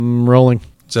I'm rolling.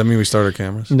 Does that mean we start our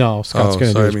cameras? No, Scott's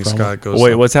going to do his promo. Scott goes.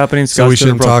 Wait, what's happening? So we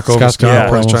shouldn't talk over Scott's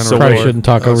Scott. got He's promo. trying to So record. we shouldn't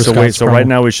talk over So Scott's wait, so promo. right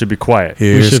now we should be quiet. we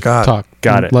Here's should Scott. talk.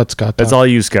 Got it. Let Scott talk. That's all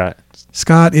you, Scott.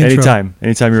 Scott, intro.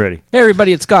 Anytime you're ready. Hey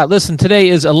everybody, it's Scott. Listen, today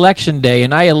is Election Day,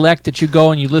 and I elect that you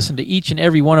go and you listen to each and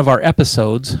every one of our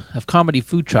episodes of Comedy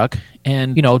Food Truck.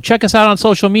 And, check us out on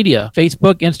social media,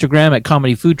 Facebook, Instagram at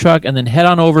Comedy Food Truck, and then head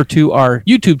on over to our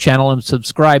YouTube channel and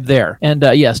subscribe there. And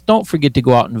yes, don't forget to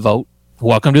go out and vote.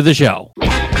 Welcome to the show.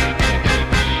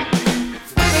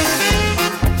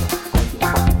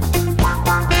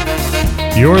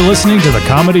 You're listening to the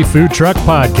Comedy Food Truck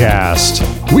Podcast.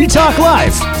 We talk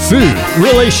life, food,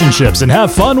 relationships, and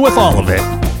have fun with all of it.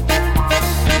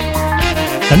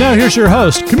 And now here's your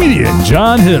host, comedian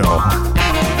John Hill.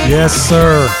 Yes,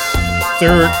 sir.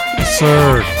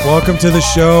 Sir. Welcome to the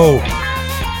show.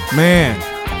 Man,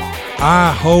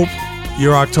 I hope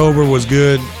your October was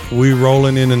good. We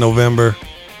rolling into November.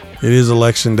 It is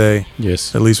election day.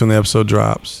 Yes. At least when the episode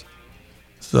drops.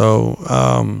 So,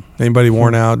 anybody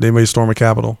worn out? Anybody storm a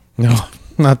Capitol? No,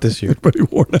 not this year. Anybody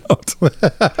worn out?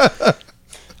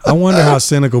 I wonder how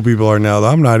cynical people are now.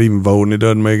 I'm not even voting. It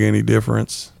doesn't make any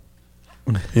difference.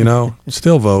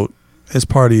 Still vote. It's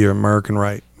part of your American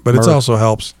right. But it also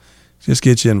helps just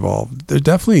get you involved. There's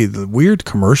definitely the weird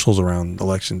commercials around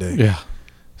Election Day. Yeah.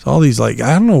 So all these, I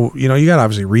don't know, you got to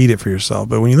obviously read it for yourself.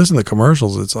 But when you listen to the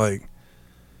commercials, it's like,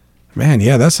 man,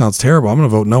 yeah, that sounds terrible. I'm going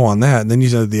to vote no on that. And then you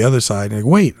said the other side, and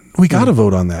wait, we got to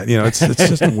vote on that. It's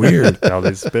just weird. How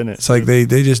they spin it. It's like they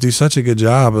just do such a good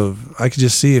job of, I could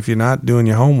just see if you're not doing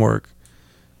your homework,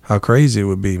 how crazy it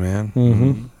would be, man.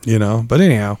 Mm-hmm. But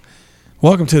anyhow,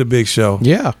 welcome to the big show.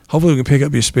 Yeah. Hopefully we can pick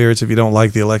up your spirits if you don't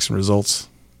like the election results.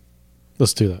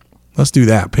 Let's do that. Let's do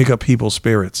that. Pick up people's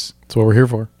spirits. That's what we're here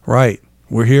for. Right.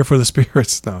 We're here for the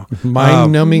spirits now.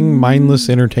 Mind-numbing, mindless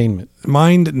entertainment.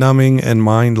 Mind-numbing and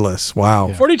mindless. Wow.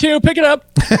 Yeah. 42, pick it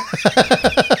up.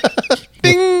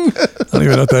 Ding! I don't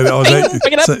even know what that is. Oh,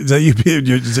 Pick it up. Is that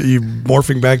you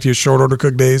morphing back to your short order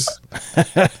cook days?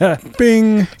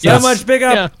 Bing. So much pick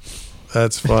up. Yeah.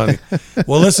 That's funny.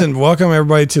 Well, listen, welcome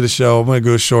everybody to the show. I'm going to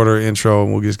go a shorter intro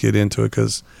and we'll just get into it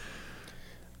because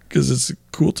it's a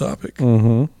cool topic.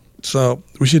 Mm-hmm. So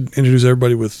we should introduce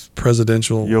everybody with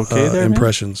presidential You okay there,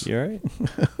 impressions. You all right?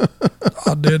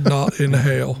 I did not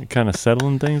inhale. You kind of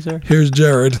settling things there? Here's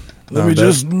Jared. Let me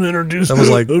just introduce That was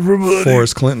like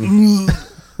Forrest Clinton.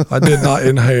 I did not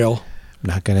inhale. I'm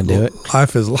not going to do it.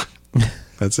 Life is life.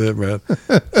 That's it, man.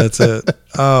 That's it.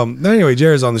 Anyway,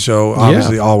 Jared's on the show,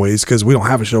 obviously, always, because we don't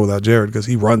have a show without Jared, because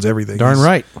he runs everything. Darn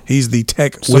right. He's the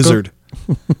tech wizard.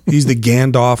 He's the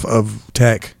Gandalf of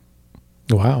tech.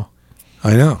 Wow.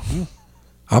 I know.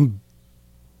 I'm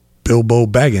Bilbo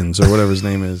Baggins, or whatever his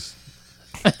name is.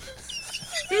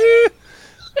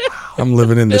 I'm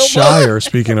living in the Shire,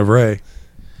 speaking of Ray.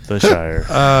 The Shire.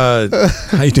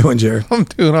 How you doing, Jared? I'm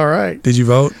doing all right. Did you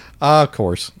vote? Of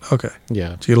course. Okay.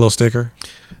 Yeah. Did you get a little sticker?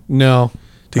 No.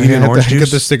 Did you get an orange I juice?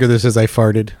 get the sticker that says I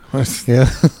farted.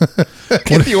 Yeah.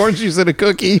 Get the orange juice and a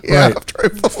cookie. Yeah. Right. After I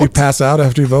vote. If you pass out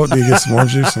after you vote, do you get some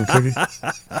orange juice and cookie?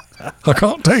 I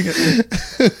can't take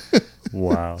it.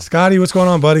 Wow. Scotty, what's going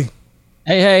on, buddy?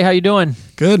 Hey, how you doing?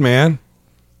 Good, man.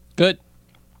 Good.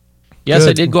 Yes, Good.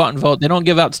 I did go out and vote. They don't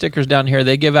give out stickers down here.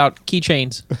 They give out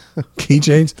keychains.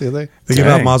 Keychains? Do they? They give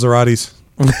out Dang. Maseratis.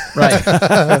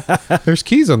 Right. There's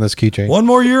keys on this keychain. One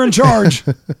more year in charge.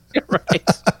 Right.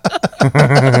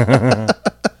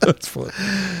 That's funny.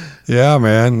 Yeah,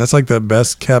 man. That's like the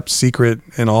best kept secret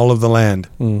in all of the land.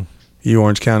 You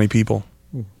Orange County people.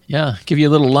 Yeah. Give you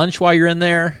a little lunch while you're in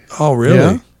there. Oh, really?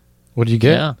 Yeah. What did you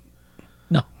get? Yeah.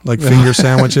 No. Like finger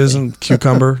sandwiches and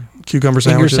cucumber Finger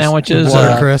sandwiches? sandwiches.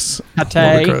 Watercress.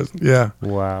 Pate. Watercress. Yeah.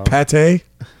 Wow. Pate,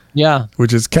 Yeah.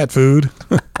 which is cat food.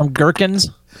 From Gherkins.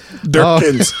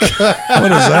 Durkins.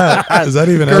 What is that? Is that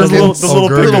even Those edible? little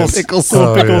gherkins. pickles.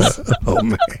 Oh, pickles. yeah. Oh,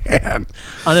 man.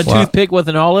 On a toothpick with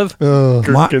an olive.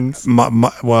 Gherkins. In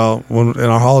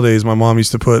our holidays, my mom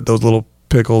used to put those little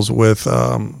pickles with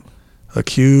a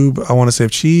cube, I want to say,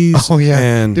 of cheese. Oh, yeah.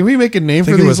 And Did we make a name I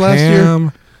for think it these was last year?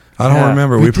 ham. I don't Yeah.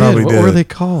 remember. We We probably did. did. What were they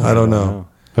called? I don't know.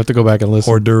 I have to go back and listen.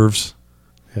 Hors d'oeuvres.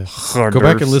 Go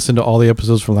back and listen to all the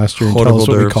episodes from last year and tell us what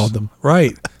we d'oeuvres. called them.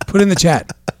 Right. Put it in the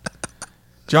chat.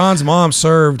 John's mom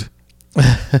served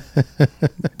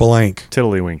blank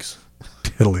Tiddlywinks.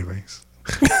 tiddlywinks.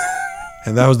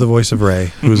 And that was the voice of Ray,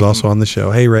 who was also on the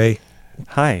show. Hey, Ray.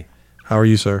 Hi. How are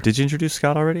you, sir? Did you introduce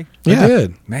Scott already? I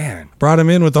did. Man, Brought him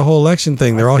in with the whole election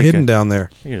thing. They're all hidden down there.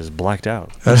 you just blacked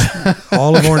out.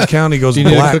 All of Orange County goes Do you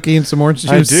need a black. cookie and some orange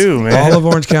juice? I do, man. All of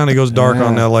Orange County goes dark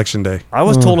on election day. I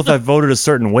was told if I voted a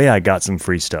certain way, I got some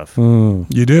free stuff,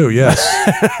 You do, yes.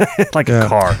 like Yeah. a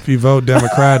car. If you vote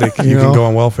Democratic, you can know. go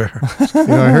on welfare. You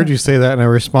know, I heard you say that, and I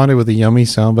responded with a yummy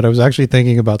sound, but I was actually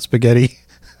thinking about spaghetti.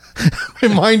 My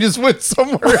mind just went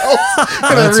somewhere else, and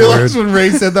I That's realized weird. when Ray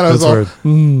said that, I was That's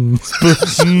all,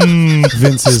 weird.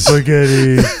 Vince's.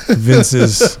 Spaghetti.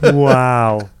 Vince's.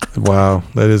 Wow. Wow,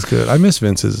 that is good. I miss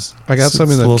Vince's. I got some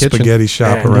in It's a the little kitchen. spaghetti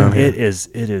shop Man, around it here.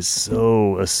 is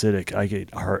so acidic. I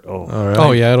get heart. Oh, All right.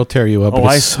 "Oh yeah, it'll tear you up." oh! but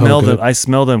I it's so smell good. them. I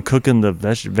smell them cooking the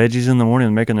veggies in the morning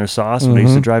and making their sauce. When I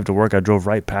used to drive to work, I drove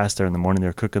right past there in the morning. They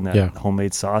were cooking that Yeah.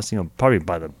 homemade sauce. You know, probably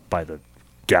by the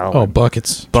gallon. Oh,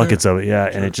 buckets. buckets of it. Yeah,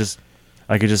 and it just,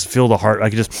 I could just feel the heart. I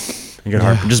could just get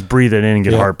heartburn. Just breathe it in and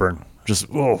get Yeah. heartburn. Just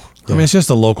I mean, it's just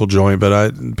a local joint,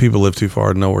 but people live too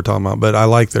far to know what we're talking about. But I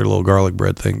like their little garlic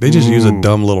bread thing. They just use a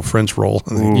dumb little French roll.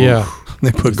 And Yeah,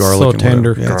 they put It's garlic so in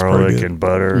whatever. tender. Yeah, it's pretty garlic good. and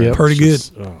butter. Yep. Pretty It's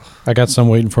just, ugh. I got some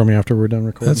waiting for me after we're done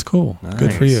recording. That's cool.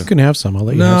 Good for Nice. you. You can have some. I'll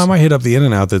let you. No, have I some. might hit up the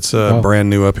In-N-Out that's brand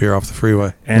new up here off the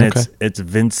freeway. And Okay. it's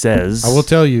Vince's. I will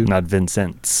tell you, not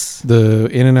Vincent's. the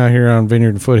In-N-Out here on Vineyard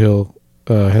and Foothill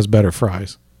has better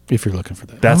fries. If you're looking for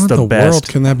that, That's How the in the best. world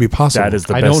can that be possible? That is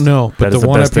the I best. don't know, but that is the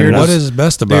one best up here thing. What does- is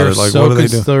best about it? Like, what do they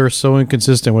do? They're so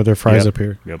inconsistent with their fries Yep. up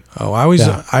here. Yep. Oh, I always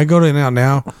Yeah. I go to In-N-Out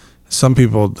now. Some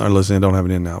people are listening don't have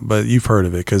an In-N-Out, but you've heard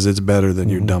of it because it's better than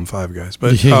your dumb Five Guys.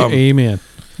 But Amen.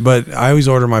 but I always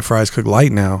order my fries cooked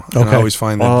light now, and Okay. I always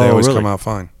find that they Oh, always really? come out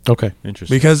fine Okay.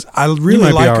 Interesting. because I You really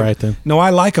might like be all 'em. right then. No, I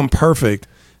like them perfect,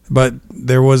 but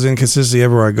there was inconsistency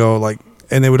everywhere I go. Like,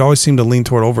 and they would always seem to lean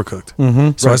toward overcooked. Mm-hmm.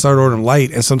 So I started ordering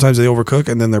light, and sometimes they overcook,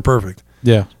 and then they're perfect.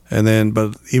 Yeah. And then,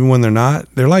 but even when they're not,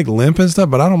 they're like limp and stuff.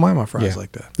 But I don't mind my fries Yeah.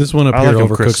 like that. This one up I here like 'em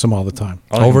overcooks crisp. them all the time.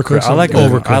 I like 'em Overcooked cri- I like some?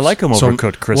 'em- I like them So-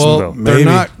 overcooked crisp Well, though. they're Maybe.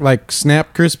 not like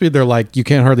snap crispy. They're like you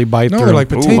can't hardly bite No, through. they're like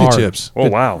them. potato Hard. chips. Oh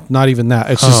wow. Not even that.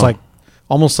 It's just Oh. like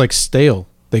almost like stale.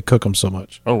 They cook them so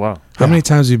much. Oh wow. How many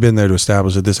times have you been there to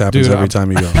establish that this happens Dude, every I'm-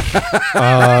 time you go?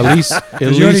 At least, at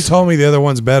Because you already least. told me the other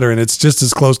one's better, and it's just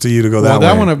as close to you to go Well, that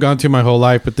that way. one I've gone to my whole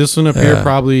life, but this one up here Yeah.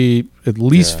 probably at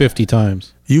least 50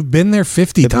 times. You've been there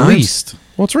 50 At times? least.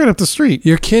 Well, it's right up the street.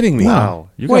 You're kidding me. Wow.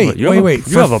 You Wait, have a- you have a- wait.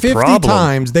 you For have a 50 problem.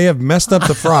 times, they have messed up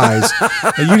the fries,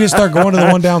 and you just start going to the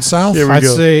one down south? I'd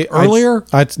say Earlier?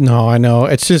 No, I know.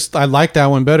 It's just I like that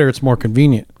one better. It's more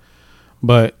convenient.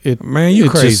 But it Man, you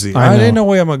it's just- crazy. I didn't know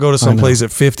way I'm going to go to some know. place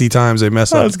at 50 times they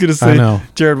mess I up. was gonna I say. know.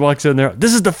 Jared walks in there.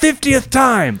 This is the 50th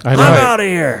time. I I'm know. out of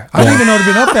here. I didn't even know it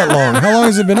had been up that long. How long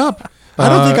has it been up? I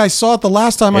don't think I saw it the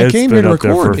last time I it's came here been to up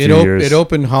there for record. a few years. it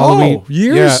opened Halloween.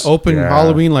 years? Yeah, opened Yeah.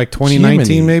 Halloween like 2019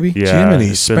 Jiminy. maybe. Yeah, Jiminy,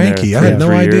 it's been there Spanky. I for had no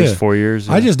 3 idea. years, 4 years.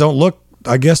 I just don't look,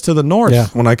 I guess, to the north Yeah.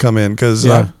 when I come in because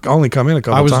Yeah. I only come in a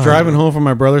couple I was times. driving home from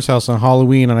my brother's house on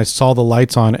Halloween and I saw the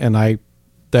lights on and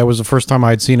that was the first time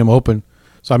I'd seen him open.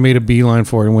 So I made a beeline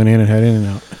for it and went in and had in and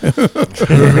out.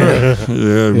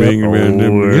 Yeah, being Oh,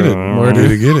 get it. yeah. Where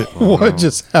did he get it? What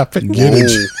just happened? Get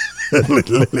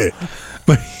it.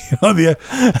 But you know, the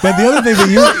other thing that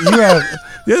you have,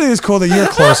 the other thing that's cool that you're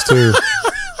close to.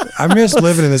 I miss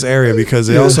living in this area because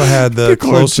they also had the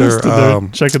closer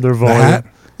checking their the volume. hat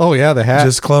Oh yeah, the hat.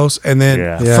 just close, and then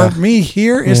Yeah. for me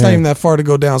here, it's not Yeah. even that far to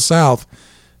go down south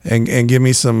and give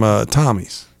me some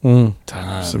Tommy's.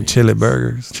 Some chili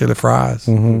burgers, chili fries.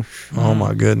 Oh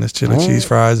my goodness, chili cheese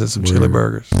fries and some chili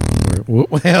burgers.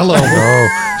 Hello.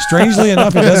 Oh, strangely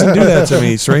enough, it doesn't do that to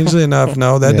me. Strangely enough,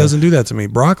 no, that doesn't do that to me.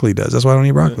 Broccoli does. That's why I don't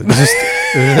eat broccoli.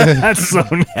 That's so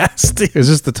nasty. Is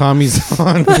this the Tommy's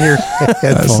on your That's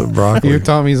headphone? some broccoli. Your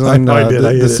Tommy's on I did, I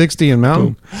the hit it. 60 and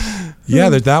Mountain. Yeah,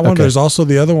 there's that one. Okay. There's also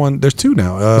the other one. There's two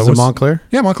now. Is it what's- Montclair?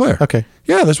 Yeah, Montclair. Okay.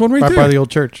 Yeah, there's one right Right there. by the old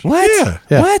church. What? Yeah.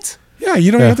 Yeah. What? Yeah,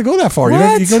 you don't Yeah. have to go that far.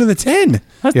 What? You go to the 10.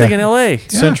 I was Yeah. thinking L.A.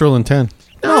 Central and 10.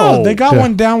 No, they got Yeah.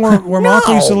 one down where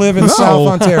Marco used to live in No. South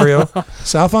Ontario.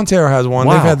 South Ontario has one.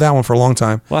 Wow. They've had that one for a long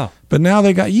time. Wow. But now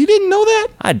they got. You didn't know that?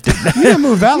 I did not. You didn't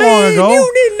move that long ago.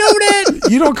 You didn't know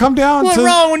that. You don't come down What's to.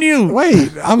 wrong with you?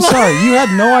 Wait, I'm sorry. You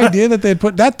had no idea that they'd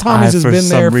put that Tommy's has for been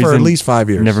some there for at reason least 5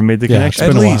 years. Never made the Yeah, connection. it's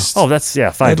At been a while. least. Oh, that's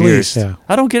 5 At years. least. Yeah.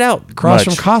 I don't get out Across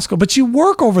much. from Costco, but you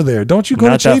work over there, don't you? Go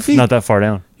not to that, Chafee? not that far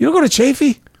down. You don't go to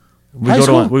Chafee? We High go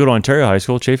school? to Ontario High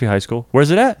School, Chafee High School.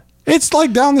 Where's it at? It's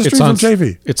like down the street from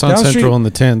Chafee. It's on Down the Central street. and the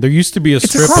 10. There used to be a It's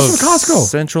strip across of from Costco.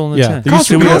 Central and the Yeah, 10. there used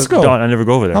to be Costco. I never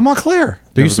go over there. I'm Montclair.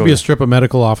 there used to go be a there. strip of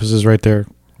medical offices right there.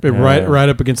 Right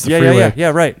up against the yeah, freeway. yeah,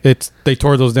 right. They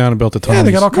tore those down and built a Tommy's. Yeah,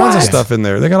 they got all kinds of stuff in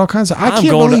there. They got all kinds of. I can't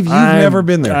believe you've never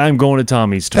been there. I'm going to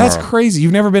Tommy's tomorrow. That's crazy.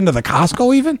 You've never been to the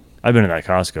Costco even? I've been to that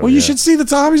Costco. Well, you should see the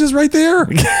Tommy's is right there.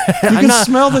 You can not-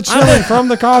 smell the chili from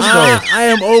the Costco. I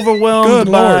am overwhelmed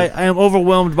Good by. Lord. I am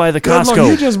overwhelmed by the Good Lord, Costco.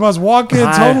 you just must walk in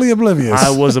totally oblivious. I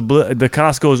was the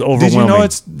Costco is overwhelming. Did you know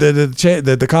it's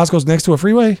the Costco's next to a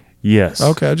freeway? Yes.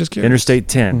 Okay, I'm just curious. Interstate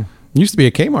 10. Used to be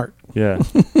a Kmart. Yeah.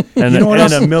 And, know what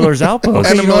and else? a Miller's Outpost.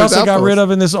 And you know what else I Miller's got Outpost. rid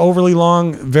of in this overly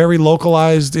long, very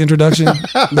localized introduction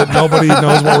that nobody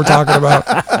knows what we're talking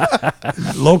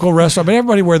about? Local restaurant, but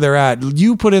everybody where they're at.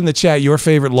 You put in the chat your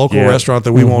favorite local Yeah. restaurant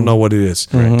that we won't know what it is.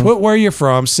 Put where you're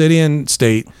from, city and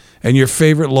state, and your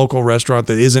favorite local restaurant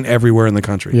that isn't everywhere in the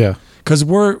country. Yeah. Because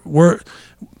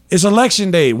it's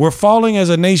election day. We're falling as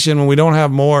a nation when we don't have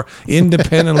more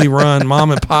independently run mom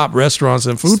and pop restaurants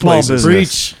and food Small places.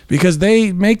 business. Because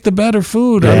they make the better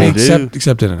food. Yeah, I mean, they do.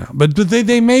 except In-N-Out. But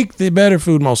they make the better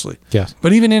food mostly. Yes.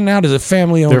 But even In-N-Out is a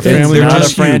family-owned They're thing. family They're It's not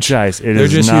just a franchise. huge. It They're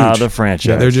is just not huge. a franchise.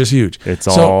 Yeah, they're just huge. It's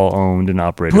So, all owned and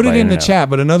operated put by it in the In-N-Out. chat.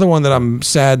 But another one that I'm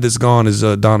sad that's gone is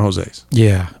Don Jose's.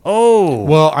 Yeah. Oh.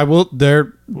 Well, I will.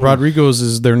 They're Rodrigo's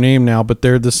is their name now, but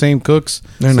they're the same cooks,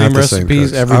 They're same not the recipes, same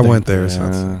cooks. everything. I went there. It's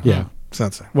not, Yeah. it's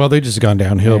not the same. Well, they just gone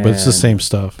downhill, but it's the Man. same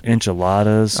stuff.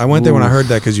 Enchiladas. I went there when I Ooh. heard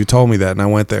that because you told me that, and I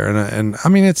went there, and I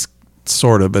mean it's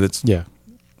sort of, but it's Yeah.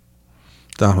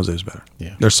 Don Jose's better.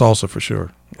 Yeah. Their salsa for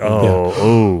sure.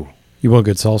 Oh. You want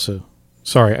good salsa?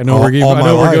 Sorry, I know All- we're getting, all I my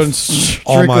know we're life. going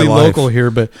All my strictly life. local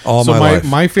here, but All so my my life.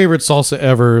 my favorite salsa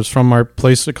ever is from our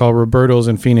place called Roberto's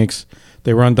in Phoenix.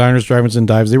 They run diners, drive-ins, and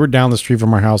dives. They were down the street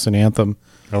from our house in Anthem.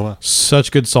 Oh, wow.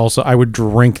 Such good salsa. I would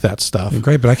drink that stuff.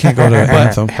 Great, but I can't go to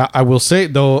Anthem. I will say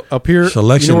though, up here,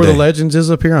 Selection you know where day. the Legends is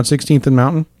up here on 16th and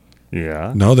Mountain.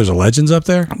 Yeah. No, there's a Legends up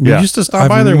there. We Yeah. used to stop I've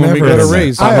by there when we never got a been there.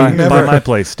 raise. I have By never- my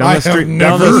place. Down I the have street.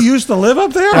 never- Down You the, used to live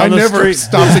up there? I down the never street.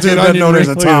 stopped to get Didn't onion know there's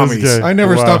a rings. Tommy's. Okay. I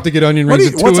never Wow. stopped to get onion What do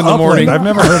rings you- at 2 what's in the Upland? morning. I've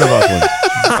never heard of Upland.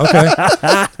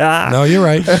 Okay. No, you're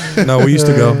right. No, we used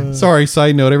to go. Sorry,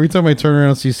 side note. Every time I turn around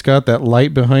and see Scott, that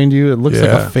light behind you, it looks like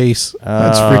Yeah. a face.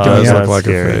 That's Oh, freaking It does me yeah. out. look like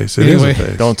scary. a face. It is Anyway. a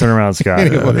face. Don't turn around, Scott.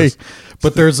 Anyway,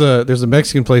 but there's a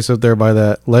Mexican place up there by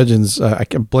that Legends. I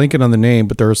can blanking on the name,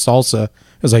 but their salsa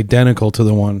is identical to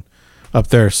the one up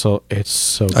there. So it's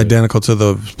so good. Identical to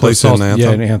the place in Salsa- Anthem.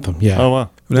 Yeah, in Anthem. Yeah. Oh, wow.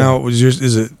 Now, was yours?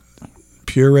 Is it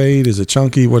pureed? Is it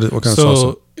chunky? What kind of salsa?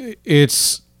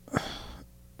 So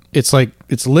it's like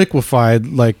it's liquefied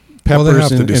like Well, peppers they have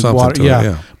to and, do and something water. to it,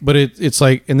 yeah. But it's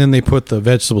like, and then they put the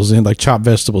vegetables in, like chopped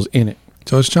vegetables in it.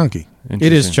 So it's chunky. It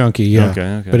is Interesting. chunky, yeah.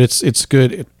 Okay. But it's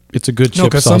good. It's a good No,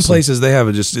 chip because salsa. some places they have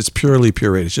it just it's purely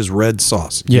pureed. It's just red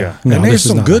sauce. yeah. And No, there's this is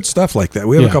some not good like- stuff like that.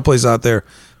 We have a Yeah. couple places out there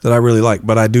that I really like,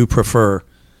 but I do prefer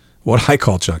what I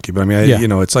call chunky. But I mean,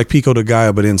 Yeah. it's like pico de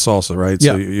gallo, but in salsa, right?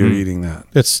 So Yeah. you're eating that.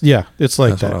 It's it's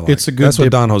like That's what I that. like. It's a good. That's what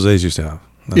dip. Don Jose's used to have.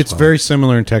 That's It's what I very like.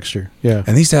 similar in texture. Yeah.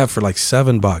 And these to have for like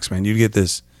 $7, man. You'd get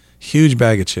this huge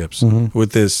bag of chips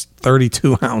with this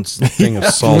 32-ounce thing of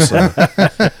salsa,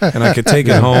 and I could take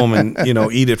it home and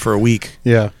eat it for a week.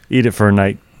 Yeah. Eat it for a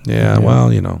night. Yeah,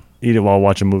 well, Eat it while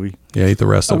watching a movie. yeah, eat the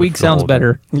rest A of week it. sounds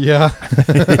better. Yeah.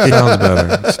 It sounds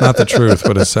better. It's not the truth,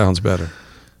 but it sounds better.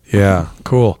 Yeah,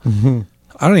 cool.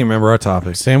 I don't even remember our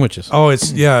topics. Sandwiches. Oh,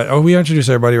 it's yeah. Oh, we introduced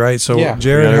everybody, right? So Yeah.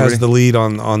 Jared We got has everybody. the lead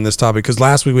on this topic because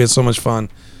last week we had so much fun.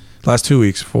 Last 2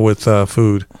 weeks with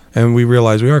food, and we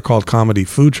realized we are called Comedy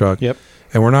Food Truck. Yep.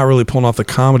 And we're not really pulling off the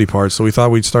comedy part, so we thought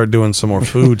we'd start doing some more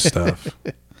food stuff.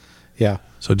 Yeah.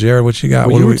 So Jared, what you got?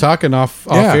 Well, What you do were we- talking off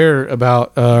Yeah. air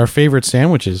about our favorite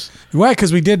sandwiches. Right,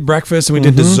 because we did breakfast and we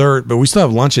did dessert, but we still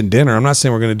have lunch and dinner. I'm not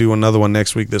saying we're going to do another one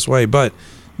next week this way, but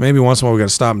maybe once in a while we got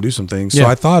to stop and do some things. So Yeah.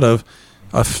 I thought of,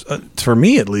 for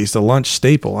me at least, a lunch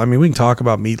staple. I mean, we can talk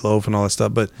about meatloaf and all that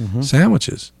stuff, but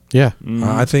sandwiches. Yeah.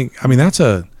 I think, that's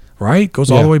right? Goes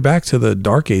all Yeah. the way back to the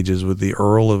dark ages with the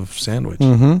Earl of Sandwich.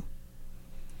 Mm-hmm.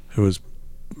 Who was,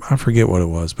 I forget what it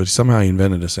was, but somehow he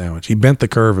invented a sandwich. He bent the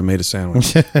curve and made a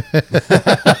sandwich.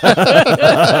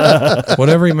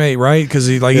 Whatever he made, right? Because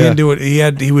he didn't do it.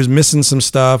 He was missing some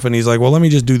stuff, and he's like, well, let me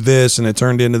just do this, and it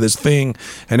turned into this thing.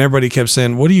 And everybody kept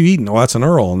saying, what are you eating? Oh, that's an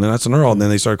Earl, and then that's an Earl, and then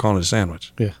they started calling it a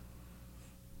sandwich. Yeah.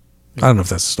 I don't know if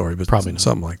that's the story, but Probably not.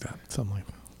 something like that. Something like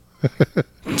that.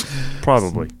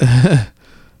 Probably.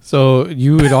 So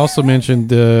you had also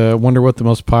mentioned, wonder what the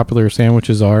most popular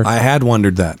sandwiches are. I had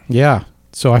wondered that. Yeah.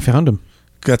 So I found them.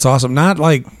 That's awesome. Not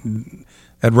like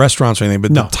at restaurants or anything,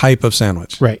 but No. the type of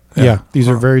sandwich. Right. Yeah. Yeah. These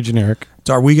are very generic.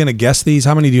 So are we going to guess these?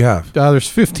 How many do you have? There's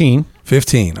 15.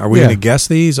 15. Are we Yeah. going to guess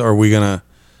these, or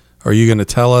are you going to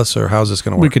tell us, or how's this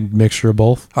going to We work? could mixture of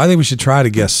both. I think we should try to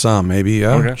guess some, maybe.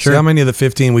 Yeah. Okay. See how many of the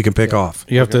 15 we can pick off.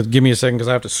 You have to give me a second because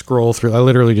I have to scroll through. I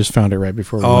literally just found it right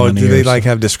before we Oh, went on do the they air, so-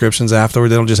 have descriptions afterward?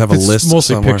 They don't just have a It's list.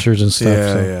 mostly somewhere? pictures and stuff,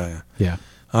 Yeah, so. yeah. Yeah.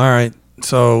 All right.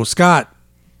 So Scott,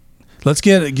 Let's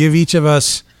give each of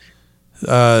us.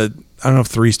 I don't know if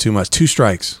 3's too much. 2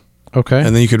 strikes, Okay.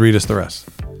 and then you could read us the rest.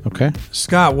 Okay.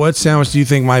 Scott, what sandwich do you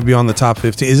think might be on the top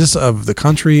 15? Is this of the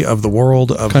country, of the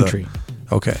world, of Country.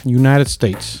 Okay, United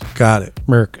States. got it.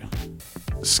 America.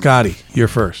 Scotty, you're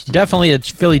first. Definitely a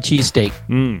Philly cheesesteak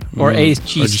or a Or just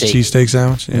cheesesteak. cheesesteak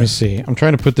sandwich. Let me see. I'm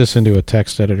trying to put this into a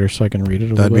text editor so I can read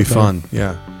it a That'd little be bit better. fun.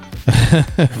 Yeah.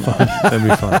 That'd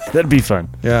be fun. That'd be fun.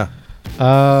 Yeah.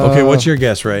 Uh, Okay, what's your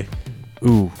guess, Ray?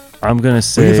 Ooh, I'm gonna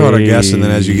say. We can throw out a guess, and then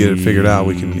as you get it figured out,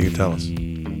 you can tell us.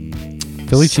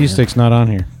 Philly cheesesteak's not on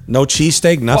here. No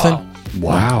cheesesteak, nothing.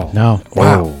 Wow. No.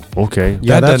 Wow. Oh, okay.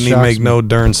 Yeah, that that doesn't even shocks make me. no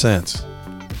darn sense.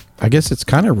 I guess it's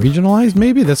kind of regionalized.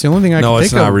 Maybe that's the only thing I No, can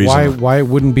it's think not of. regional. Why it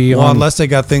wouldn't be Well, on? unless they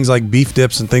got things like beef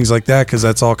dips and things like that, because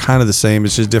that's all kind of the same.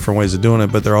 It's just different ways of doing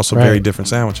it, but they're also very Right. different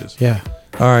sandwiches. Yeah.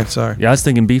 All right, sorry. Yeah, I was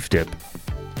thinking beef dip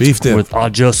Beef dip, with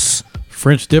ajus.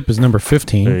 French dip is number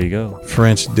 15. There you go.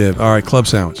 French dip. All right, club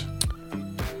sandwich.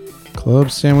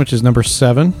 Club sandwich is number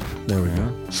 7. There we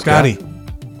go. Scotty.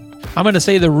 I'm going to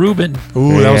say the Reuben.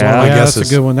 Ooh, that was one of my Yeah, guesses.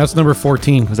 that's a good one. That's number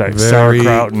 14. Was that Very-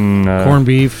 sauerkraut and Corned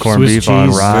beef, corned Swiss beef cheese. on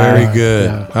rye? Very good.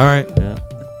 Yeah. All right.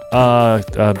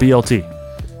 Yeah. BLT.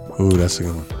 Ooh, that's a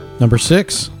good one. Number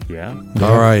 6. Yeah.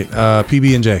 All right,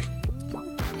 PB&J.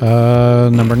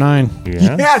 Number 9.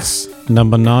 Yeah. Yes.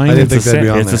 Number 9. I didn't It's think that'd be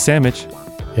on it's there. a sandwich.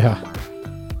 Yeah.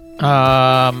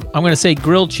 I'm going to say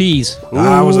grilled cheese.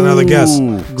 That was another guess.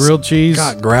 Ooh. Grilled cheese.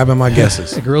 God, grabbing my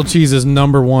guesses. Grilled cheese is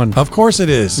number 1. Of course it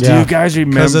is. Do Yeah. you guys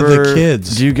remember 'Cause of the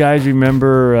kids. Do you guys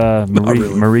remember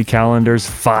really. Marie Callender's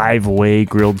 5-way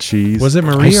grilled cheese? Was it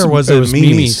Marie or was it it was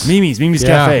Mimi's? Mimi's Yeah.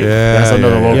 Cafe. Yeah, That's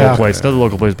another yeah, local yeah. place. Another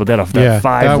local place, but that Yeah, that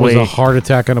 5-way. was a heart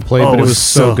attack on a plate, Oh, but it it was was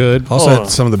so so- good. Also Oh. had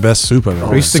some of the best soup I've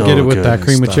ever We used to so get it with good that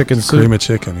cream of Stuff. chicken soup. Cream of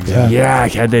chicken. Exactly. Yeah, I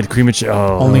had that cream of chicken.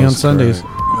 Oh, Only That on was Sundays.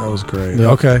 great. That was great. Yeah.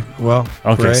 Okay, well.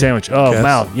 Okay, Ray, sandwich. Oh, guess?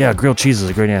 wow. Yeah, grilled cheese is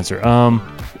a great answer.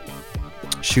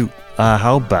 Shoot.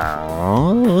 How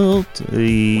about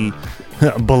the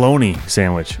bologna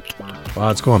sandwich? Wow,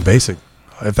 it's going basic.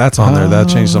 If that's on there, that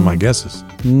changes some of my guesses.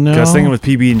 No. I was thinking with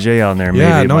PB&J on there. Maybe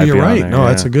Yeah, it no, might you're be on right. there, No, yeah.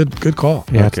 that's a good call.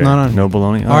 Yeah, it's not on. No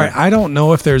bologna. All right, I don't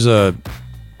know if there's a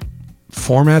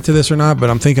format to this or not, but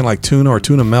I'm thinking like tuna or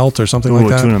tuna melt or something Ooh, like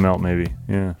that. tuna melt maybe.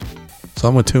 Yeah.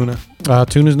 Something with tuna.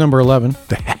 Tuna's number 11.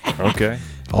 Okay.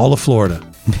 All of Florida.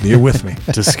 You're with me.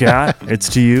 To Scott, it's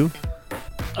to you.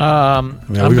 I'm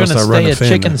we going gonna to start running say a a fan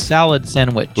chicken now. salad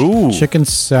sandwich. Ooh. Chicken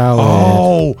salad.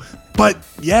 Oh, but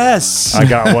yes. I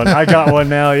got one. I got one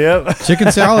now. Yep.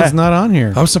 Chicken salad's not on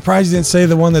here. I'm surprised you didn't say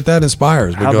the one that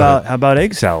inspires. But How go about ahead. how about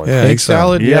egg salad? Yeah, Egg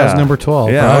salad, yeah, is number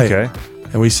 12. Yeah. Right. Okay.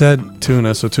 And we said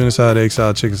tuna, so tuna salad, egg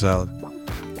salad, chicken salad. I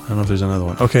don't know if there's another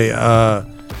one. Okay,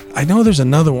 I know there's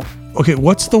another one. Okay,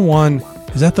 what's the one?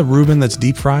 Is that the Reuben that's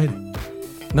deep fried?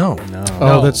 No, No. Oh,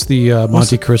 No. that's the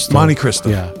Monte Cristo. Monte Cristo.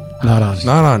 Yeah, not on.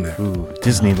 Not on there. Ooh,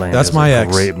 Disneyland. That's has my a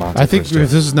ex. Great Monte I think Cristo. if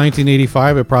this is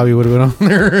 1985, it probably would have been on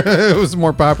there. It was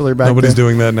more popular back Nobody's then.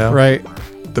 doing that now. Right.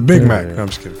 The Big Mac. Yeah. No, I'm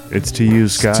just kidding. It's to you,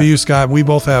 Scott. To you, Scott. We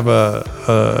both have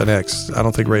an ex. I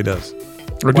don't think Ray does.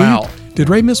 Or do Wow. you? Did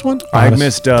Ray miss one? I Honest-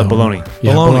 missed don't- bologna.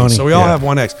 Yeah, Bologna. So we all yeah. have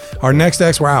one ex. Our next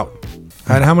ex, we're out.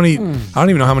 And how many? I don't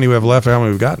even know how many we have left or how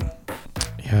many we've gotten.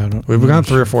 Yeah, I don't- We've gone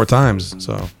 3 or 4 times.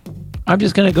 So I'm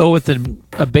just going to go with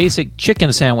a basic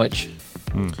chicken sandwich.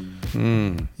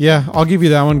 Yeah, I'll give you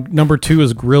that one. Number 2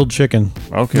 is grilled chicken.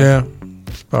 Okay. yeah,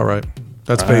 all right.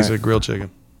 That's basic grilled chicken.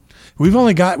 We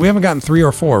haven't gotten 3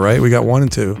 or 4, right? We got 1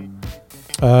 and 2.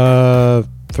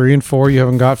 3 and 4, you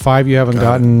haven't got. 5, you haven't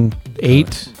gotten.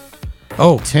 8,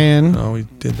 Oh, 10, no, we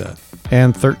did that.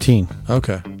 and 13.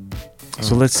 Okay.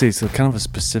 So let's see. So kind of a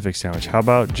specific sandwich. How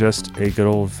about just a good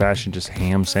old fashioned just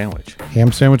ham sandwich?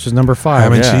 Ham sandwich is number 5.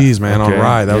 Ham and Yeah. cheese, man, on Okay.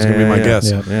 rye. That was Yeah, gonna be my yeah, guess.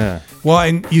 yeah. Yeah. Well,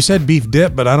 and you said beef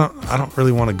dip, but I don't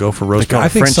really want to go for roast. Like a I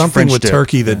think French- something French with dip.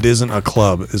 turkey that isn't a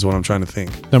club is what I'm trying to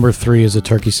think. Number 3 is a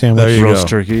turkey sandwich. There you Roast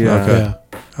go. turkey. Yeah. Okay.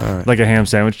 Yeah. All right. Like a ham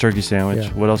sandwich, turkey sandwich.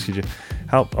 Yeah. What else could you?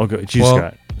 How? I'll go. It's you, Well,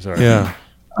 Scott. Sorry. Yeah.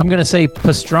 I'm going to say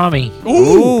pastrami.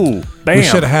 Ooh. Bam. We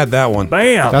should have had that one.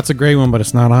 Bam. That's a great one, but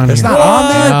it's not on It's here. not on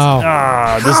there? No.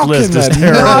 Ah, this How list can is that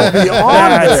terrible. not be on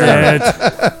there?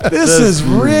 That's it. This is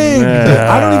rigged.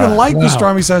 I don't even like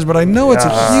pastrami sandwich, but I know it's a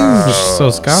huge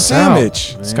So Scott's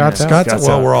sandwich. out. Scott's out. Scott's,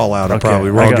 well, we're all out. Okay.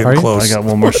 Probably. We're I all got- getting Are you? close. I got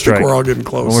one more I think strike. We're all getting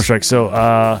close. One more strike. So,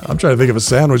 I'm trying to think of a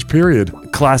sandwich, period.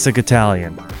 classic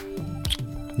Italian.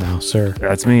 No, sir.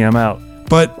 That's me. I'm out.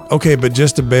 But, okay, but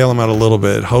just to bail them out a little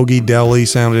bit, hoagie, deli,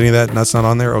 sandwich, any of that, that's not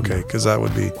on there? Okay, because that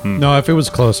would be... No, if it was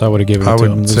close, I would have given I it to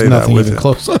would him. There's say that nothing with even it.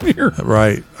 close on here.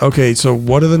 Right. Okay, so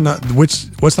what are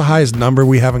what's the highest number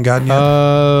we haven't gotten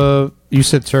yet? You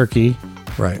said turkey.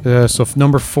 right. So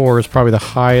number 4 is probably the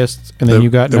highest, and then you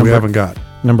got that number we haven't got.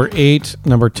 Number 8,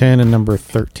 number 10, and number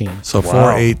 13. So Wow.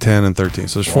 4, 8, 10, and 13.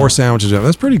 So there's 4 sandwiches.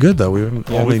 That's pretty good, though.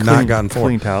 We've only not gotten 4.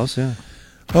 Cleaned house, yeah.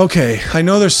 Okay, I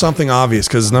know there's something obvious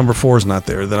because number 4 is not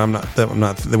there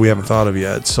that we haven't thought of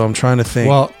yet. So I'm trying to think.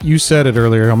 Well, you said it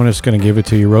earlier. I'm just going to give it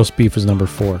to you. Roast beef is number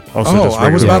 4. Oh, oh, just I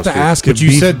was regular about roast to beef. ask But if you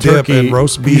beef said dip turkey. and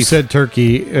roast beef. You said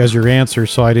turkey as your answer,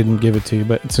 so I didn't give it to you.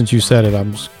 But since you said it,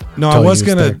 I'm just no, I telling was you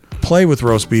it's gonna there. play with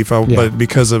roast beef, Yeah. but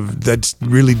because of that's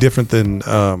really different than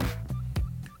the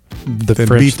than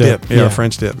French beef dip. Yeah,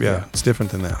 French dip. Yeah, it's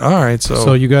different than that. All right,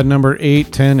 So you got number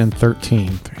 8, 10, and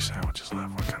 13. 3 sandwiches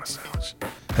left. What kind of sandwich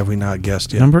have we not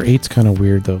guessed yet? Number 8's kind of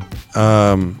weird though.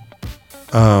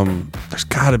 There's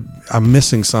gotta. I'm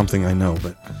missing something. I know,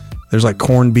 but there's like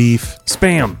corned beef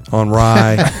Spam. on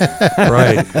rye.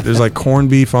 Right. There's like corned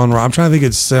beef on rye. I'm trying to think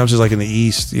of sandwiches like in the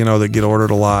East, that get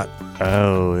ordered a lot.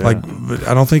 Oh, yeah. But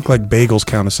I don't think like bagels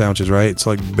count as sandwiches, right? It's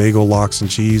like bagel lox and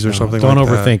cheese or something. Don't like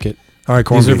overthink it. All right,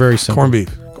 corned These beef. are very simple. Corned beef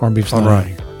Corned beef's on not rye.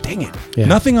 here. Dang it! Yeah.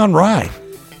 Nothing on rye.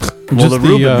 well, Just the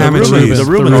Reuben, ham and cheese. The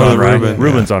Reuben's The on rye. Reuben, yeah.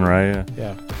 Reuben's on rye, yeah.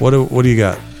 Yeah. What do you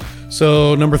got?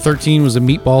 So number 13 was a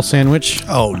meatball sandwich.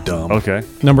 Oh, dumb. Okay.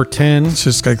 Number 10, It's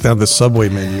just like down the Subway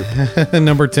menu.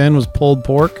 number 10 was pulled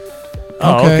pork,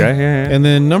 Oh, Okay. okay. Yeah, yeah. and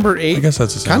then number 8. I guess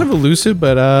that's a kind of sandwich. elusive,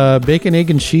 but bacon,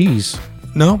 egg, and cheese.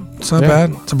 No, it's not Yeah.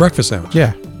 bad. It's a breakfast sandwich.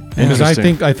 Yeah. Because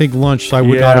Interesting. I think lunch, so I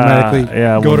would Yeah, automatically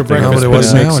yeah, I go to wouldn't think No, breakfast. but it but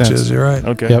was it makes sandwiches. sense. You're right.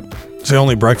 Okay. Yep. It's the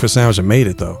only breakfast sandwich that made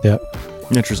it, though. Yep.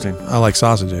 Interesting. I like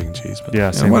sausage, egg, and cheese. But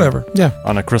Yeah, same whatever. Yeah.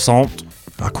 On a croissant.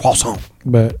 A croissant.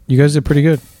 But you guys did pretty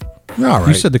good. You're all right.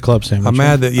 You said the club sandwich. I'm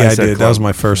mad that I I said did. That club. was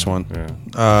my first one.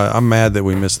 Yeah. I'm mad that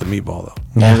we missed the meatball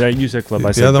though. Oh, yeah, you said club. The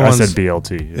I said, other I ones- said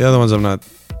BLT. The other ones I'm not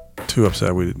too upset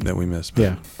that we missed. But-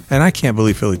 Yeah. And I can't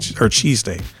believe Philly or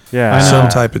cheesesteak. Yeah. I know. Some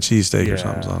type of cheesesteak Yeah. or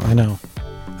something. I know.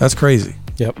 That's crazy.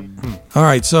 Yep. All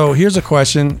right, so here's a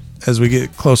question as we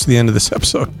get close to the end of this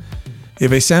episode.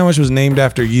 If a sandwich was named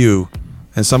after you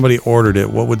and somebody ordered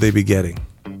it, what would they be getting?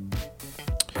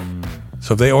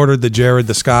 So if they ordered the Jared,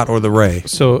 the Scott, or the Ray,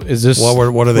 So is this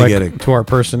What are they like getting? to our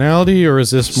personality, or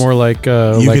is this more like You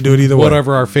like could do it either way.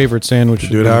 whatever our favorite sandwich?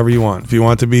 do it however you want. If you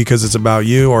want it to be because it's about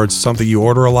you or it's something you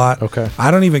order a lot. Okay. I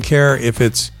don't even care if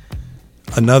it's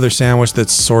another sandwich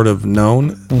that's sort of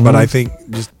known, Mm-hmm. but I think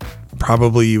just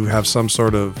probably you have some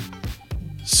sort of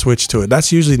switch to it.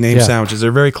 That's usually named Yeah. sandwiches.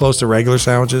 They're very close to regular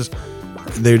sandwiches.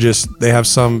 They have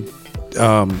some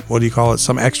what do you call it?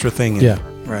 Some extra thing in Yeah. it.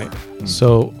 Right.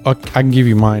 So I can give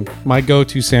you mine. My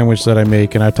go-to sandwich that I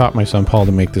make, and I taught my son Paul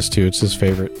to make this too. It's his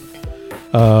favorite.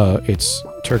 It's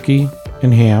turkey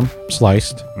and ham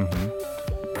sliced,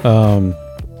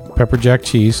 pepper jack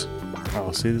cheese,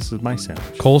 Oh, see, this is my sandwich.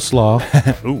 coleslaw,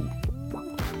 Ooh.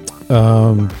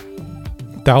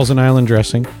 Thousand Island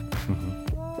dressing,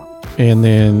 and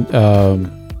then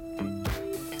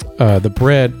the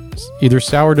bread, either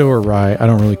sourdough or rye. I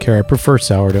don't really care. I prefer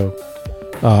sourdough.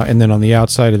 And then on the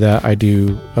outside of that, I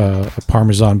do a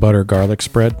Parmesan butter garlic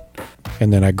spread,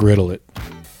 and then I griddle it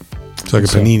It's like a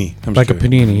So, panini. I'm like just a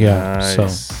kidding. panini. Yeah.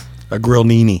 Nice. So A grill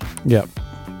nini. yep,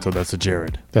 So that's a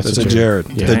Jared. That's a Jared.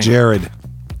 Yeah. The Jared.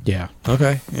 Yeah.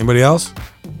 Okay. Anybody else?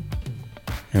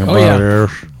 Oh, yeah.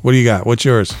 What do you got? What's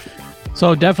yours?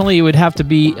 So definitely it would have to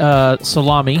be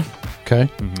salami Okay.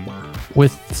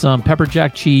 with some pepper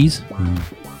jack cheese,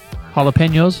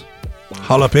 jalapenos,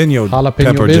 Jalapeno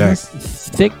pepper business? jack.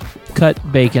 thick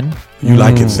cut bacon, You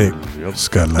like it thick.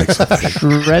 Scott likes it thick.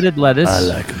 shredded lettuce,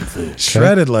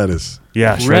 Shredded lettuce.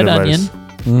 Yeah, red shredded onion,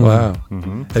 lettuce. Wow.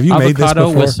 Have you made this avocado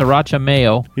before? with sriracha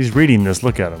mayo. He's reading this.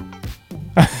 Look at him.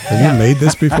 Have you made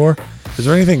this before? Is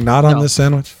there anything not on No. this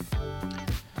sandwich?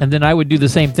 And then I would do the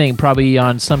same thing, probably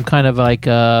on some kind of like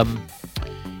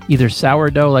either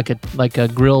sourdough, like a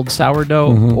grilled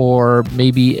sourdough, or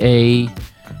maybe a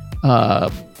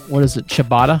what is it,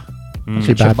 ciabatta? Like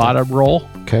a Ciabatta. ciabatta roll.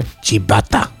 Okay.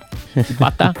 Chibata.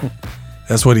 Ciabatta.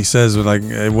 That's what he says. Like,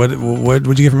 what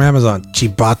would you get from Amazon?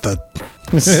 Chibata.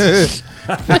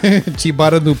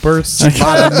 Chibata new purse.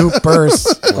 Chibata new purse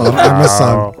on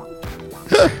Amazon.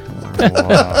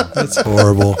 Wow. That's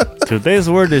horrible. Today's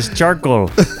word is charcoal.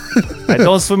 I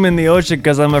don't swim in the ocean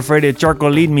because I'm afraid of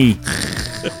charcoal eat me.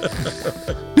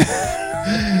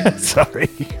 Sorry.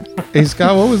 Hey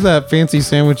Scott, what was that fancy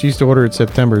sandwich you used to order at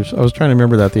September's? I was trying to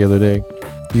remember that the other day.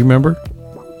 Do you remember?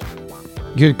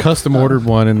 You had custom ordered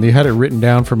one, and they had it written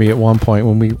down for me at one point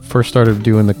when we first started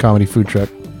doing the comedy food truck.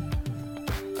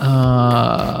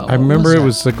 I remember it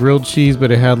was the grilled cheese,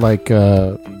 but it had like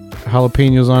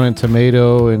jalapenos on it,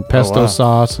 tomato and pesto wow.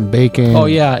 sauce and bacon. Oh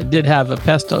yeah, it did have a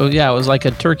pesto. Yeah, it was like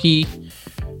a turkey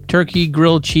turkey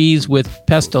grilled cheese with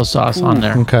pesto sauce on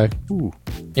there. Okay.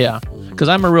 Yeah, because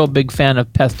I'm a real big fan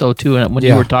of pesto too. And when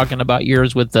Yeah. you were talking about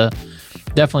yours with the,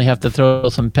 definitely have to throw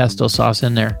some pesto sauce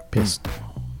in there.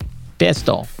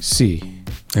 Pesto. See.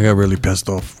 I got really pissed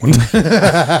off.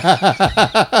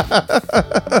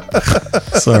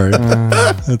 Sorry.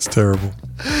 That's terrible.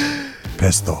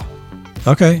 Pesto.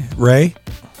 Okay, Ray.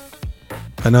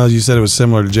 I know you said it was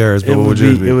similar to Jared's, but It what would would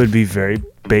yours be, be? it would be very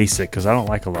basic because I don't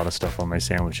like a lot of stuff on my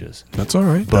sandwiches. That's all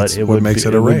right. But That's it what would makes be,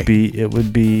 it a Ray. It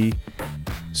would be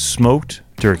smoked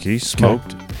turkey,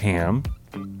 smoked ham,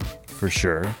 for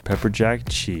sure. Pepper jack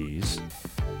cheese,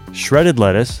 shredded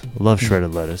lettuce. Love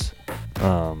shredded lettuce.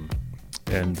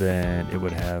 And then it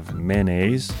would have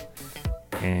mayonnaise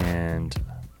and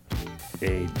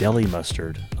a deli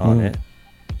mustard on it.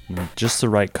 Just the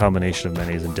right combination of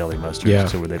mayonnaise and deli mustard, Yeah.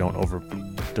 so where they don't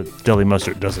the deli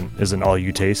mustard isn't all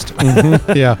you taste.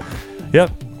 Yeah.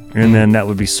 Yep. And then that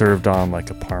would be served on like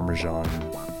a Parmesan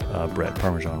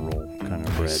Parmesan roll kind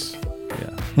of Nice.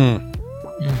 bread. Yeah.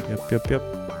 Yep.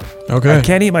 Okay. I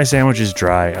can't eat my sandwiches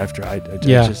dry after I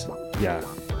Yeah.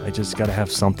 I just got to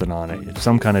have something on it.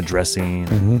 Some kind of dressing.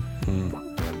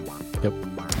 Yep.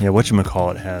 Yeah,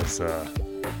 whatchamacallit has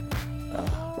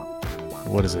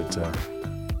what is it?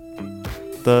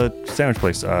 The sandwich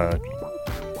place,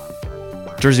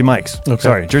 Jersey Mike's. Okay.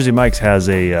 Sorry, Jersey Mike's has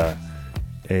a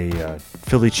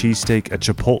Philly cheesesteak, a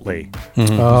Chipotle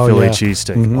Oh, Philly yeah.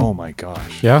 cheesesteak. Oh my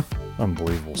gosh. Yeah.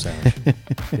 Unbelievable sandwich.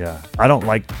 Yeah. I don't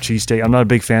like cheesesteak. I'm not a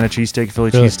big fan of cheesesteak,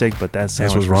 Philly Really? cheesesteak, but that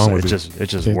sandwich what's wrong with it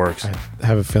just works. I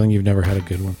have a feeling you've never had a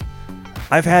good one.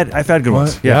 I've had good What?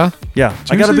 ones. Yeah. Yeah.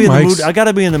 I gotta Jersey be in the Mike's- mood. I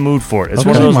gotta be in the mood for it. It's Okay.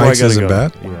 one of those Mike's where I isn't gotta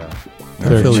bad. go. Yeah.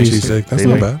 Their Philly cheese- cheesesteak. That's they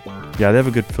not make- bad. Yeah, they have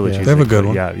a good Philly Yeah. cheesesteak. They have a good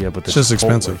but one. Yeah, but the It's just Chipotle-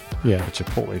 expensive. Yeah. The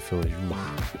Chipotle Philly.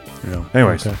 Yeah.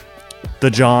 Anyways, Okay. the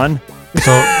John So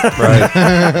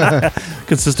right.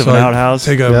 consists of So an I outhouse.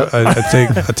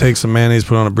 I take some mayonnaise,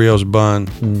 put on a brioche bun,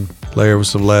 layer with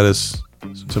some lettuce,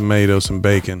 some tomatoes, some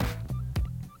bacon,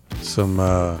 some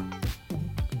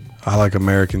I like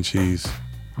American cheese,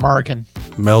 American.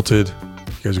 melted.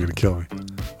 You guys are gonna kill me.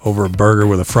 Over a burger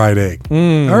with a fried egg. All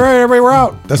right, everybody, we're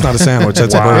out. That's not a sandwich.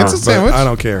 That's Wow. a burger. It's a but sandwich. I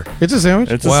don't care. It's a sandwich.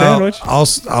 It's a Well,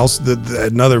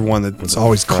 sandwich. another one that's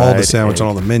always called a fried sandwich on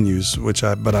egg. all the menus,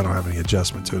 but I don't have any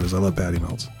adjustment to it. Is I love patty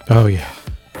melts. Oh yeah.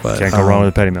 But Can't go wrong with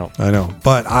a patty melt. I know,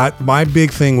 but my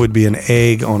big thing would be an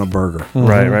egg on a burger.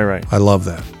 Right. I love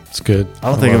that. It's good. I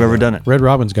don't think I've ever done it. Red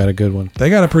Robin's got a good one. They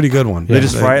got a pretty good one. They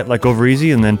just fry it like over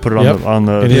easy and then put it on Yep. on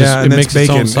the. It is. Yeah, and It it's makes its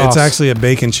own bacon. sauce. It's actually a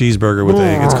bacon cheeseburger with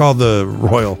egg. It's called the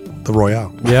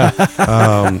Royale. Yeah.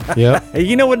 Yep. Hey,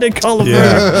 you know what they call them?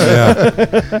 Yeah.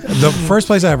 The first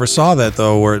place I ever saw that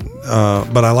though,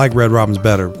 but I like Red Robin's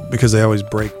better because they always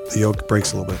the yolk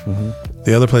breaks a little bit.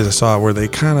 The other place I saw where they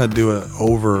kind of do it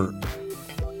over.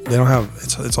 They don't have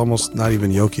it's almost not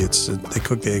even yolky. They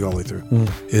cook the egg all the way through.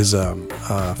 Is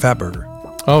Fat Burger.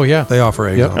 Oh yeah. They offer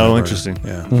eggs. Yep. on their Oh, burger. interesting.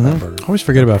 Yeah, Fat Burger. I always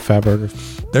forget about Fat Burger.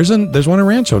 There's one in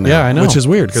Rancho now. Yeah, I know. Which is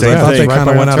weird because Same I thought thing. they Right kind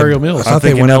by of went out Ontario of. Mills. I thought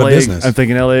they went out of LA, business. I'm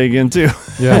thinking LA again too.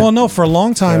 Yeah. Well, no, for a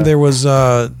long time there was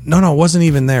no, it wasn't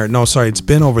even there. No, sorry, it's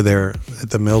been over there at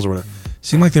the mills or whatever.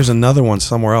 Seemed like there's another one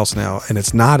somewhere else now, and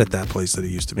it's not at that place that it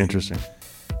used to be. Interesting.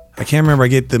 I can't remember. I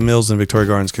get the mills and Victoria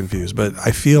Gardens confused, but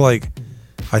I feel like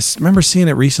remember seeing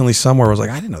it recently somewhere. I was like,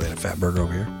 I didn't know they had a Fat Burger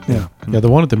over here. Yeah. Yeah, the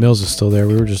one at the Mills is still there.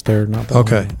 We were just there not that long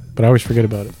Okay. ago. But I always forget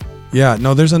about it. Yeah,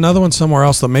 no, there's another one somewhere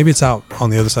else though. Maybe it's out on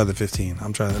the other side of the 15.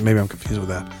 Maybe I'm confused with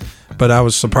that. But I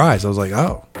was surprised. I was like,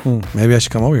 oh, maybe I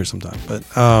should come over here sometime. But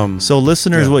So,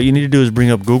 listeners, Yeah. what you need to do is bring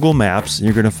up Google Maps.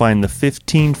 You're going to find the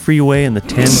 15 freeway and the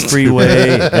 10 freeway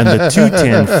and the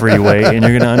 210 freeway, and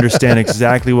you're going to understand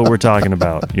exactly what we're talking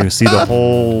about. You're going to see the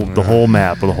whole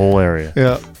map of the whole area.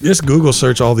 Yeah. just Google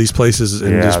search all these places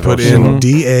and Yeah, just put those- in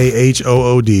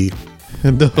DAHOOD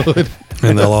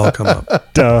and they'll all come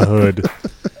up. Dude.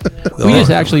 We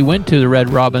just actually went to the Red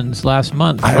Robins last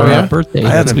month I for our haven't- birthday. I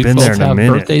haven't We been both there in a have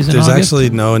minute. birthdays in There's August. actually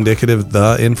no indicative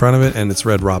 "the" in front of it, and it's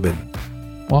Red Robin.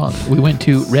 Well, we went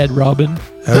to Red Robin.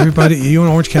 Everybody, you in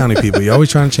Orange County people, you're always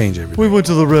trying to change everything. We went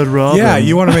to the Red Robin. Yeah,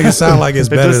 you want to make it sound like it's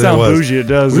It better does than it sound was. bougie. It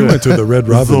does. We went to the Red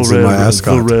Robins the in my red,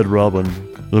 ascot. The Red Robin.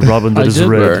 The Robin that I is did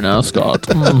wear red. an ascot.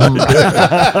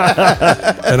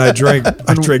 And I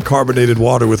drank carbonated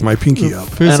water with my pinky up.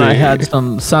 And I had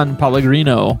some San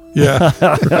Pellegrino. Yeah,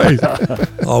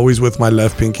 right. Always with my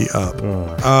left pinky up.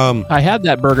 I had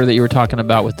that burger that you were talking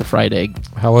about with the fried egg.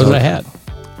 How was That's what it? I had.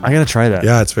 I got to try that.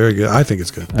 Yeah, it's very good. I think it's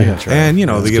good. I gotta try And it. you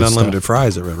know That's they get good unlimited stuff.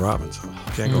 fries at Red Robin, so you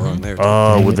can't go wrong there.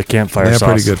 Oh, with the campfire they have sauce.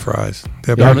 pretty good fries.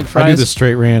 They have Yeah, Garlic I do fries? the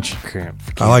straight ranch. Camp,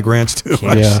 I like ranch too.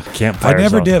 Yeah. Campfire I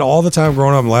never sauce. did all the time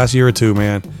growing up. Last year or two,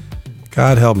 man.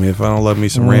 God help me if I don't love me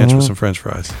some ranch with some French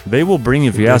fries. They will bring you,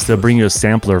 if you ask, they'll bring you a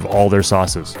sampler of all their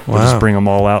sauces. They'll Wow. just bring them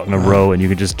all out in a row, and you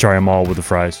can just try them all with the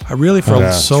fries. I really for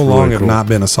Yeah, so it's long really have cool. not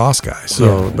been a sauce guy.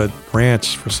 So, but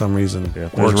ranch for some reason Yeah,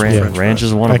 works there's with ranch. French Ranch fries.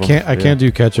 is one I of them. can't. I can't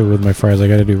do ketchup with my fries. I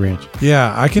got to do ranch.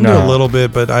 Yeah, I can do No. a little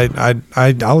bit, but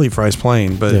I'll eat fries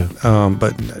plain. But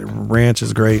but ranch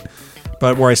is great.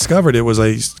 But where I discovered it was I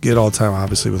used to get all the time,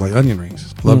 obviously, with like onion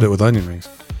rings. Loved it with onion rings.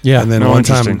 Yeah. And then No, one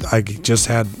time interesting. I just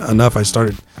had enough. I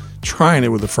started trying it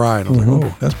with the fry, and I was like,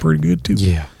 oh, that's pretty good too.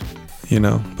 yeah. You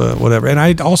know, but whatever. And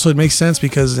I also, it makes sense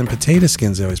because in potato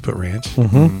skins, they always put ranch.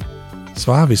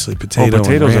 So obviously, potatoes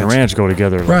and ranch go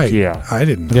together. Like, Right. Yeah. I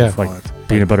didn't know. Yeah. that. Like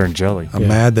peanut butter and jelly. I'm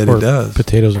mad that Or it does.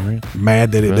 Potatoes and ranch.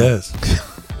 Mad that it Yeah. does.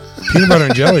 Peanut butter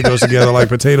and jelly goes together like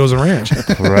potatoes and ranch.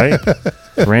 Right?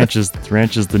 ranch is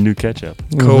the new ketchup.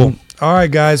 Cool. All right,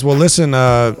 guys. Well, listen,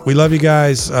 we love you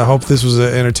guys. I hope this was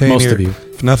entertaining. Most of you.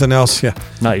 If nothing else, yeah.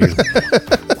 Not you.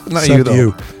 Not you,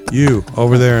 though. You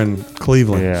over there in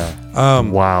Cleveland. Yeah.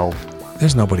 Wow.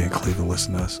 There's nobody in Cleveland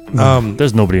listening to us.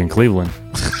 There's nobody in Cleveland.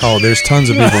 Oh, there's tons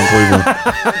of people in Cleveland.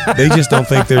 They just don't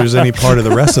think there's any part of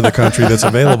the rest of the country that's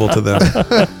available to them.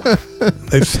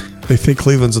 They think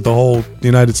Cleveland's the whole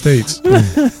United States.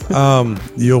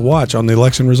 You'll watch on the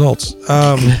election results.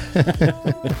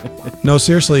 No,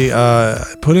 seriously,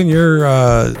 put in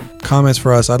your comments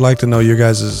for us. I'd like to know your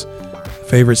guys'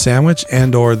 favorite sandwich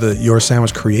and or your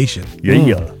sandwich creation.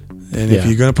 Yeah. And Yeah. if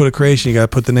you're going to put a creation, you got to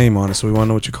put the name on it, so we want to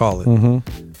know what you call it.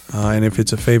 And if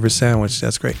it's a favorite sandwich,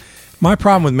 that's great. My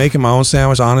problem with making my own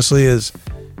sandwich, honestly, is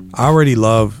I already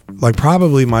love, like,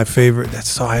 probably my favorite.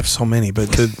 I have so many, but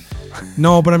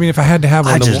but I mean, if I had to have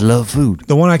one, I just love food.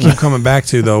 the one I keep coming back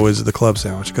to though is the club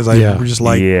sandwich because I Yeah. just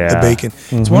like Yeah. the bacon.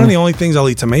 It's one of the only things I'll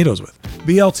eat tomatoes with.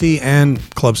 BLT and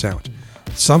club sandwich.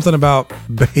 Something about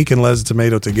bacon, lettuce, and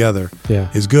tomato together Yeah.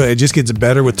 is good. It just gets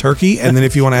better with turkey, and then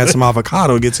if you want to add some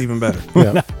avocado, it gets even better.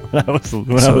 Yeah.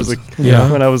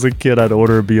 When I was a kid, I'd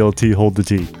order a BLT, hold the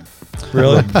tea.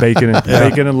 Really? Bacon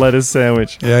and lettuce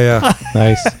sandwich. Yeah.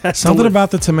 Nice. Something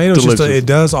about the tomatoes, just delicious. it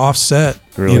does offset.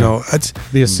 Really? You know, it's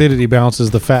The acidity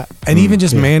balances the fat. and even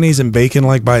just mayonnaise and bacon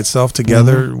like by itself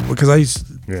together. Because I used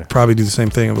to Yeah. probably do the same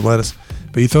thing with lettuce.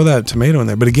 But you throw that tomato in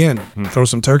there. But again, throw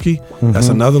some turkey. That's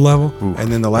another level. Ooh.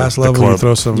 And then the last The level, you club.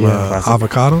 throw some Classic-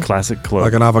 avocado, Classic club.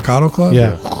 like an avocado club.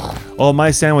 Yeah. Oh,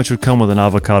 my sandwich would come with an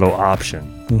avocado option.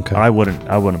 Okay. I wouldn't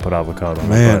put avocado on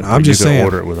Man, it. but I'm you just can saying.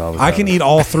 order it with avocado. I can eat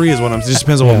all three. Is what I'm. It just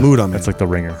depends on what Yeah. mood I'm in. It's like the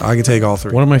ringer. I can take all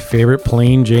three. One of my favorite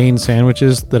plain Jane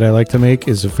sandwiches that I like to make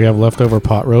is if we have leftover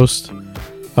pot roast,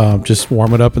 just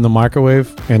warm it up in the microwave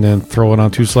and then throw it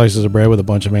on 2 slices of bread with a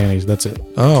bunch of mayonnaise. That's it.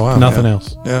 Oh wow. Nothing yeah.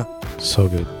 else. Yeah, So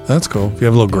good. that's cool. If you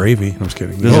have a little gravy, I'm just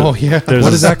kidding. There's a- yeah. there's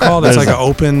What a- is that called? That's there's like a- an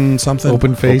open something.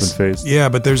 Open face. Open face. Yeah,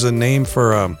 but there's a name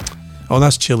for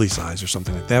that's chili size or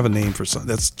something. They have a name for something.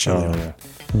 That's chili. Oh, yeah.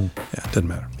 yeah. It doesn't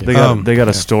matter. They got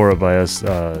a store by us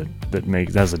that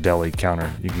has a deli counter.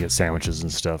 You can get sandwiches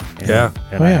and stuff. And, Yeah.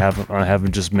 And Oh, yeah. I have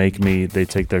them just make me. They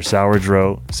take their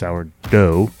sourdough,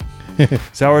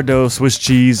 Swiss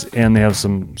cheese, and they have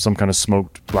some kind of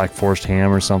smoked Black Forest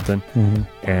ham or something,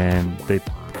 and they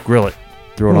grill it,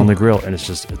 throw it on the grill, and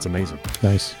it's amazing.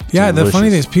 Nice. Yeah, the funny thing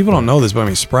delicious. is people don't know this, but I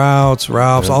mean Sprouts,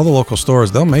 Ralph's, all the local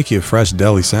stores, they'll make you a fresh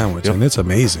deli sandwich, Yep. and it's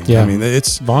amazing. Yeah. I mean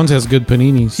it's Vaughn's has good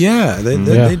paninis. yeah, they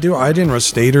Yeah. do. I didn't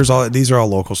Staters. These are all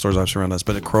local stores I've surrounded us,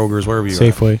 but at Kroger's, wherever you're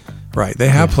at. Safeway. Right. They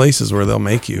have places where they'll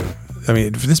make you. I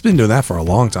mean, this has been doing that for a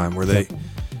long time. Where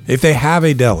if they have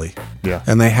a deli Yeah.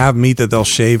 and they have meat that they'll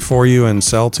shave for you and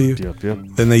sell to you, Yep.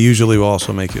 then they usually will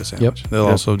also make you a sandwich. They'll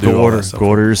also do Go all order. that stuff. Go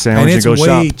order your sandwich and and, it's go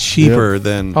way shop. cheaper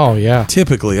than Oh, yeah.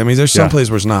 typically. I mean, there's some Yeah. places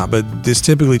where it's not, but it's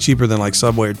typically cheaper than like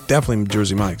Subway or definitely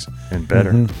Jersey Mike's. And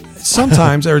better.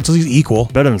 Sometimes, or it's at least equal.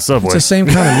 Better than Subway. It's the same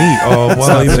kind of meat. Oh, well,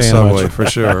 not even saying Subway much. for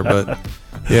sure. But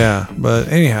yeah, but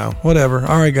anyhow, whatever.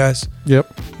 All right, guys.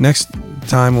 Yep. Next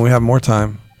time when we have more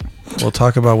time, we'll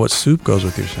talk about what soup goes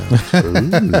with your sandwich.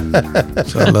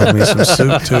 So I love me some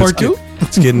soup too. Part two?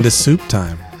 It's getting to soup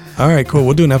time. All right, cool.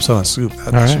 We'll do an episode on soup.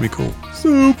 That All should right. be cool.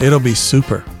 Soup. It'll be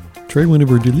super. Trade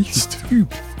whenever delicious.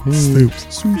 Soup.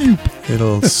 Soup.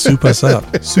 It'll soup us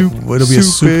up. Soup. It'll be a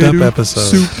souped up episode.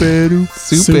 Soup-a-doo.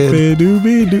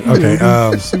 Soup-a-doo-be-doo. Okay.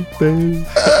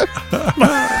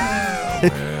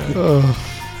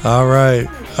 All right.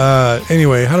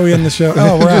 Anyway, how do we end the show?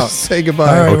 Oh, we're out. Say All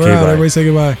goodbye. right, we're Okay, out. bye. Everybody say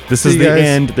goodbye. This See is you the guys.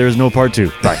 end. There's no part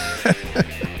 2. Bye.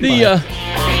 The